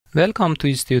Welcome to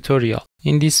this tutorial.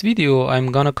 In this video,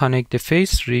 I'm gonna connect the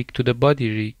face rig to the body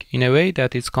rig in a way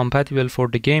that is compatible for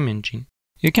the game engine.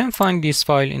 You can find this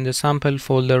file in the sample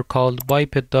folder called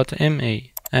biped.ma,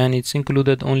 and it's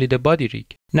included only the body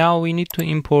rig. Now we need to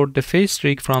import the face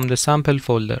rig from the sample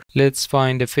folder. Let's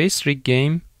find the face rig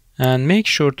game and make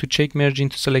sure to check merge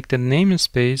into selected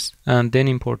namespace and then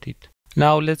import it.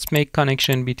 Now let's make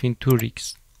connection between two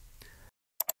rigs.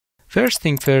 First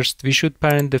thing first, we should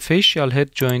parent the facial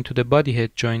head joint to the body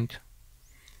head joint.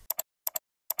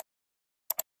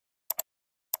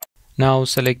 Now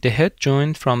select the head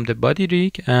joint from the body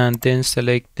rig and then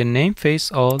select the name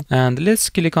face all, and let's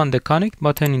click on the connect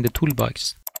button in the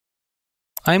toolbox.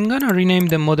 I'm gonna rename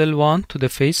the model 1 to the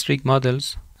face rig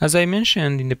models. As I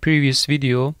mentioned in the previous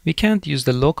video, we can't use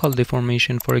the local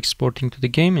deformation for exporting to the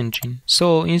game engine.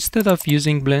 So instead of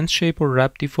using blend shape or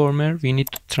wrap deformer, we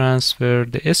need to transfer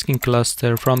the skin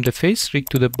cluster from the face rig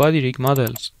to the body rig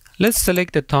models. Let's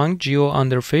select the tongue geo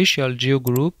under facial geo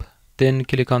group, then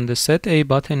click on the set A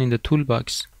button in the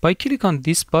toolbox. By clicking on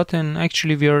this button,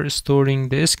 actually we are storing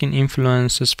the skin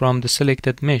influences from the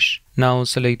selected mesh. Now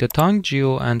select the tongue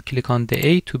geo and click on the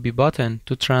A to B button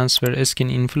to transfer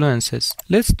skin influences.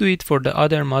 Let's do it for the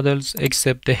other models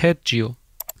except the head geo.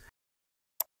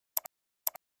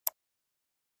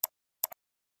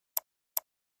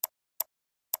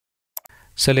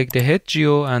 Select the head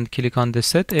geo and click on the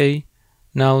set A.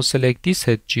 Now select this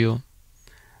head geo.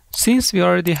 Since we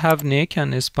already have neck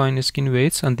and spine skin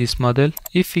weights on this model,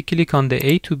 if we click on the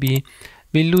A to B,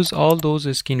 we lose all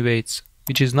those skin weights,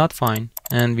 which is not fine,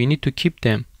 and we need to keep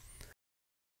them.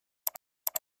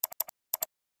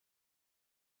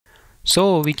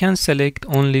 So we can select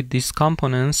only these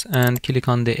components and click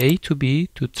on the A to B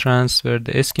to transfer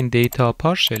the skin data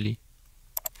partially.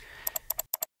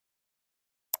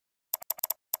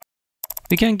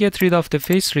 We can get rid of the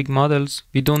face rig models,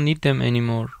 we don't need them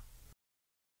anymore.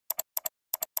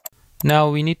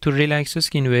 Now we need to relax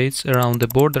skin weights around the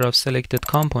border of selected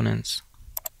components.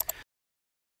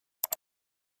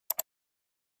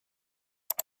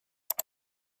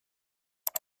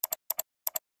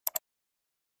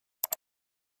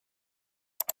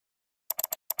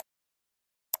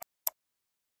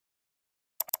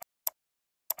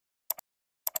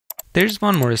 There's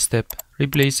one more step,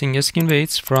 replacing skin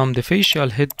weights from the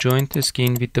facial head joint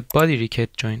skin with the body rig head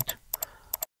joint.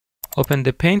 Open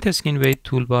the Paint Skin Weight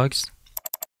toolbox.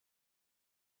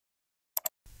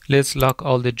 Let's lock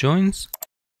all the joints.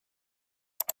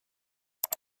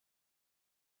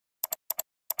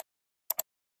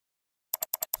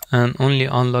 And only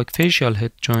unlock facial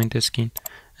head joint skin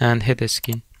and head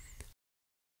skin.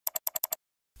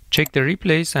 Check the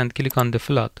replace and click on the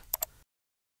flood.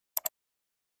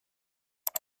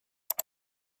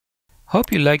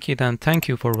 Hope you like it and thank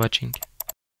you for watching.